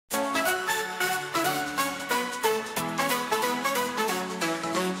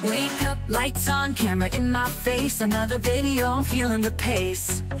Lights on, camera in my face, another video, I'm feeling the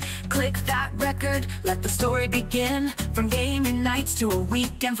pace. Click that record, let the story begin. From gaming nights to a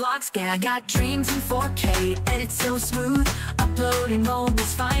weekend vlog scan. I got dreams in 4K, edit so smooth. Uploading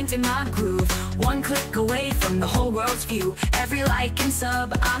mobiles, finding my groove. One click away from the whole world's view. Every like and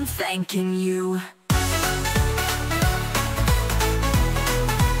sub, I'm thanking you.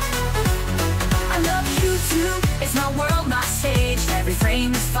 I love YouTube, it's my world, my stage. Every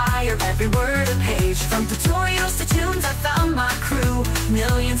frame is fire, every word a page. From tutorials to tunes, I found my crew.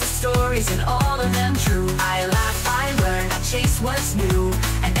 Millions of stories and all of them true. I laugh, I learn, I chase what's new.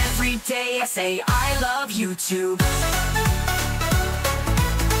 And every day I say I love YouTube.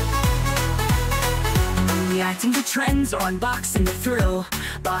 Reacting to trends or unboxing the thrill.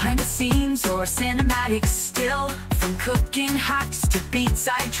 Behind the scenes or cinematic still. From cooking hacks to beats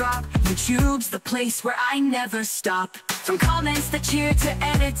I drop, YouTube's the place where I never stop. From comments that cheer to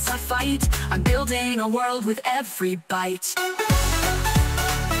edits I fight, I'm building a world with every bite.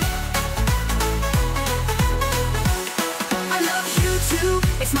 I love YouTube,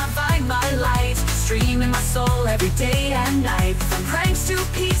 it's my vibe, my light. Streaming my soul every day and night. From pranks to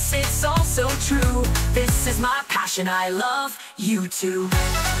peace, it's all so true. This is my passion, I love YouTube.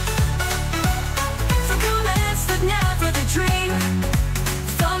 From comments that never the dream.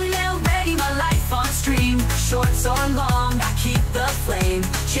 Thumbnail ready, my life on stream. Shorts or long, I keep the flame.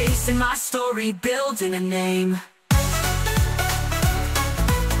 Chasing my story, building a name.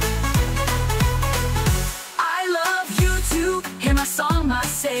 I love YouTube, hear my song, my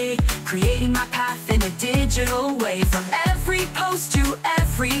say. Creating my path in a digital way. From every post to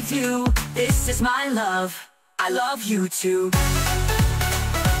every view, this is my love, I love YouTube.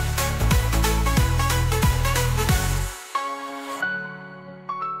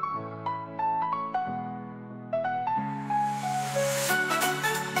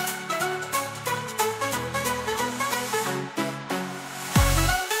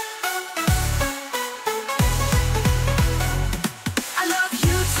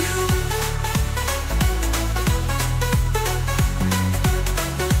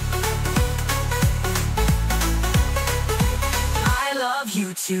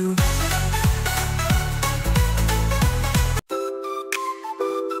 YouTube.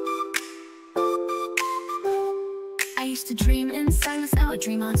 I used to dream in silence, now I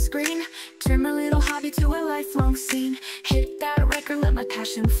dream on screen. Turn my little hobby to a lifelong scene. Hit that record, let my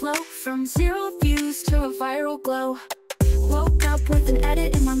passion flow. From 0 views to a viral glow. Woke up with an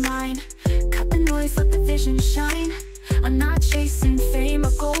edit in my mind. Cut the noise, let the vision shine. I'm not chasing fame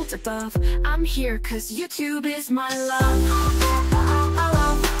or gold above. I'm here cause YouTube is my love.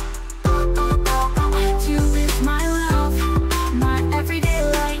 YouTube is my love, my everyday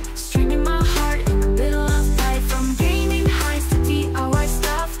light. Streaming my heart in the middle of night. From gaming highs to DIY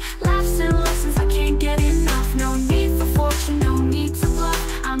stuff. Laughs and lessons, I can't get enough. No need for fortune, no need to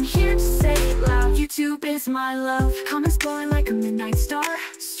bluff. I'm here to say it loud, YouTube is my love. Comments glowing like a midnight star.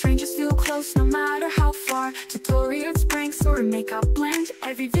 Strangers feel close no matter how far. Tutorials, pranks, or a makeup blend.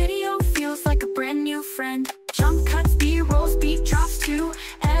 Every video feels like a brand new friend. Jump cuts, B-rolls, beat drops too.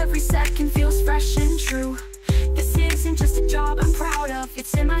 Every second feels fresh and true. This isn't just a job I'm proud of,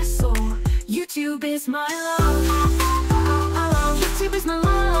 it's in my soul. YouTube is my love. YouTube is my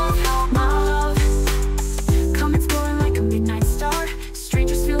love, my love. Comments glowing like a midnight star.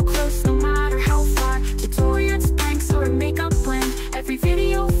 Strangers feel close no matter how far. Tutorials, pranks, or a makeup blend. Every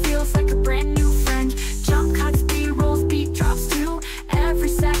video feels like a brand new friend. Jump cuts, B-rolls, beat drops too. Every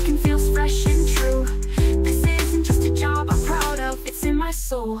second feels fresh and true. This isn't just a job I'm proud of, it's in my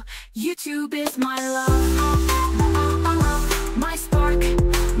soul. YouTube is my love. My spark,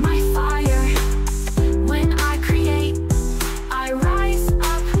 my fire. When I create, I rise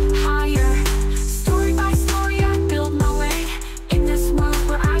up higher. Story by story, I build my way. In this world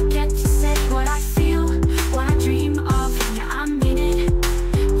where I get to say what I feel, what I dream of, yeah, I'm in it.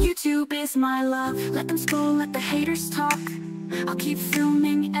 YouTube is my love. Let them scroll, let the haters talk. I'll keep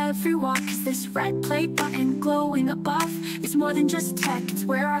filming every walk, cause this red play button glowing above is more than just tech, it's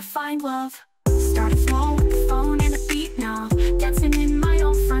where I find love. Started small with the phone and a beat now. Dancing in my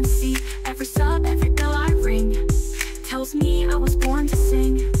own front seat. Every sub, every bell I ring tells me I was born to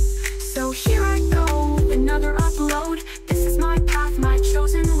sing. So here I go, another upload. This is my path, my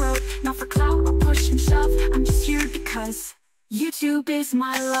chosen road. Not for clout or push and shove, I'm just here because YouTube is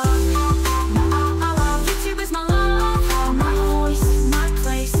my love. YouTube is my love. My voice, my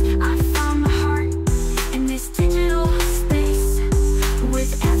place. I found my heart in this digital space.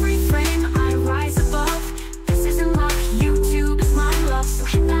 With every frame I rise above. This isn't luck, YouTube is my love. So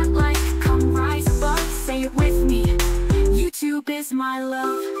hit that like, come rise above. Say it with me, YouTube is my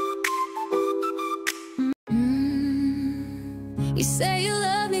love. say you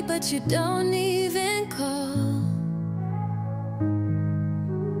love me, but you don't even call.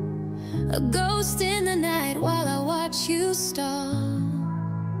 A ghost in the night while I watch you stall.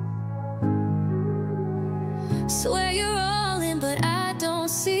 Swear you're all in, but I don't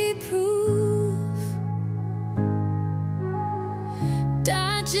see proof.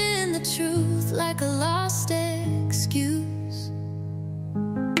 Dodging the truth like a lost excuse.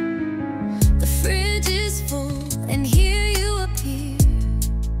 The fridge is full and here you appear,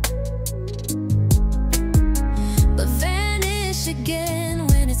 but vanish again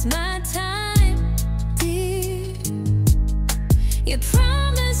when it's my time, dear. Your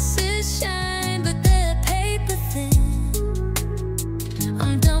promises shine, but they're paper thin.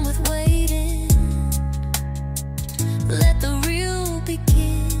 I'm done with waiting. Let the real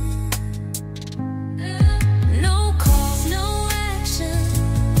begin. No calls, no action.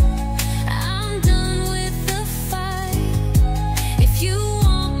 I'm done with the fight. If you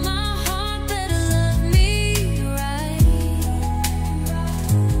want my heart, better love me right.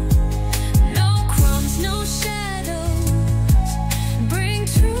 No crumbs, no shadows. Bring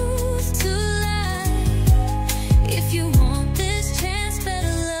truth to light. If you want this chance,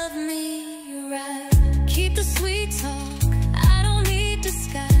 better love me right. Keep the sweet talk, I don't need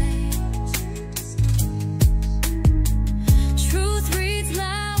disguise. Truth reads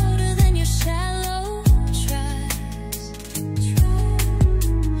louder than your shallow tries.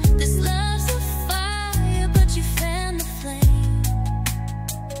 This love's a fire, but you fan the flame.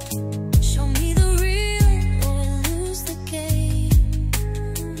 Show me the real or lose the game.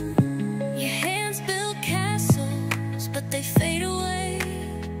 Your hands build castles, but they fade away.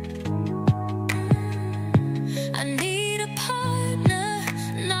 I need a partner,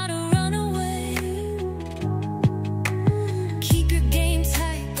 not a runaway. Keep your game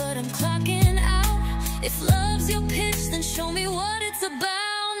tight, but I'm clocking out. If love's your pitch, then show me what it's about.